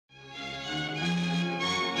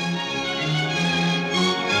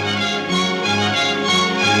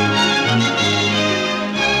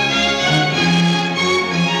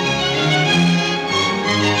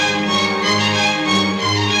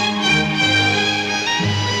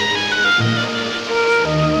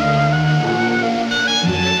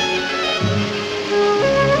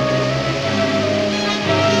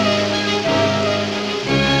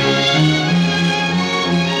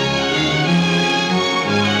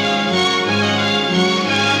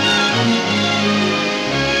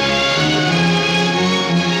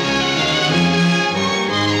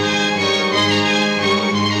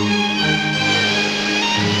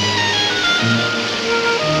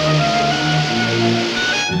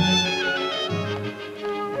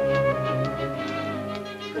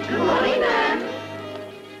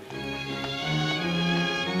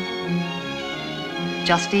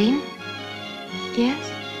Justine?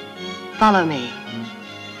 Yes? Follow me.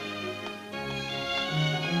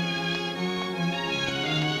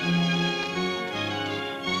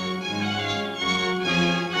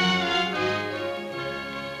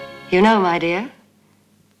 You know, my dear,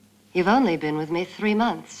 you've only been with me 3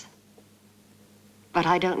 months. But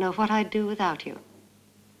I don't know what I'd do without you.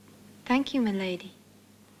 Thank you, milady.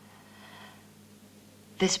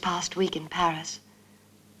 This past week in Paris,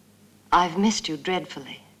 I've missed you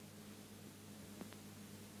dreadfully.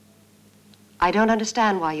 I don't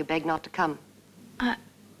understand why you beg not to come.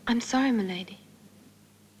 I'm sorry, milady.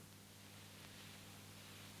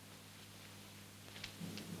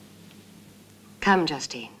 Come,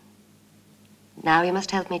 Justine. Now you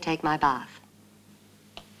must help me take my bath.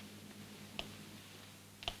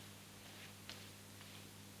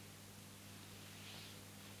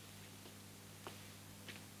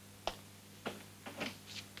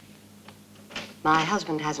 My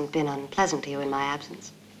husband hasn't been unpleasant to you in my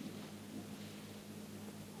absence.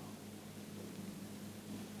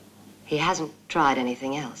 He hasn't tried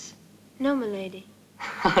anything else. No, milady.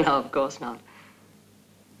 Oh, no, of course not.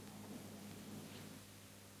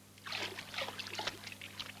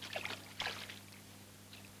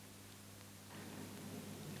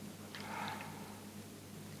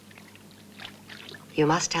 You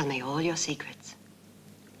must tell me all your secrets.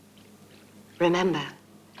 Remember,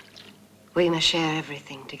 we must share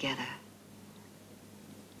everything together.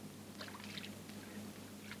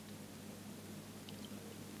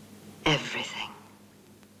 Everything.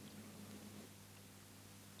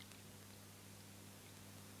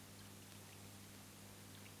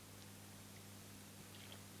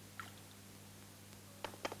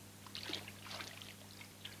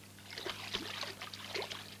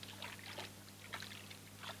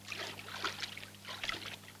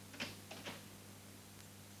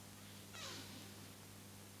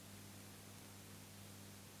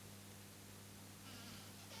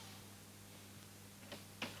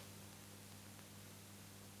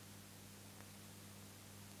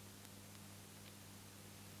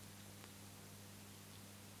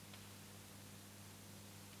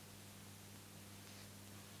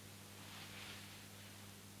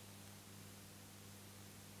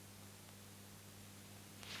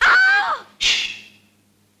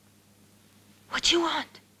 What do you want?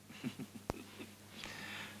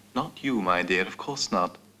 Not you, my dear, of course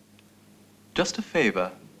not. Just a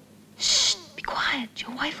favor. Shh, be quiet.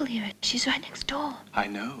 Your wife will hear it. She's right next door. I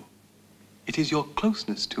know. It is your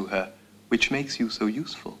closeness to her which makes you so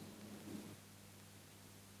useful.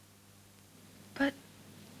 But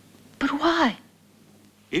why?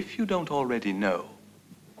 If you don't already know,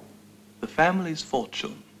 the family's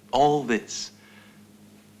fortune, all this,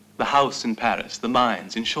 the house in Paris, the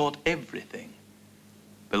mines, in short, everything,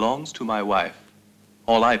 belongs to my wife.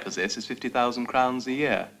 All I possess is 50,000 crowns a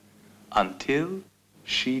year, until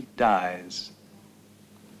she dies.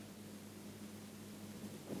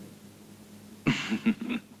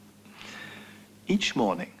 Each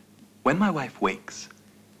morning, when my wife wakes,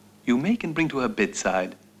 you make and bring to her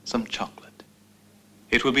bedside some chocolate.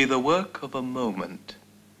 It will be the work of a moment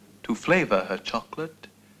to flavor her chocolate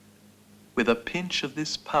with a pinch of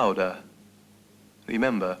this powder.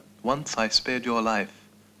 Remember, once I spared your life.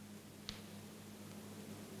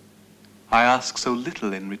 I ask so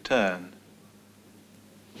little in return.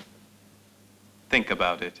 Think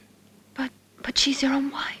about it. But she's your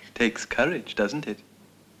own wife. Takes courage, doesn't it?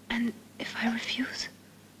 And if I refuse?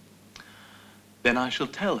 Then I shall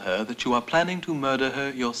tell her that you are planning to murder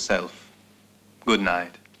her yourself. Good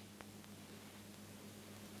night.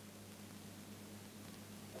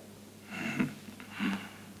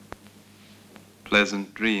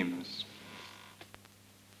 Pleasant dreams.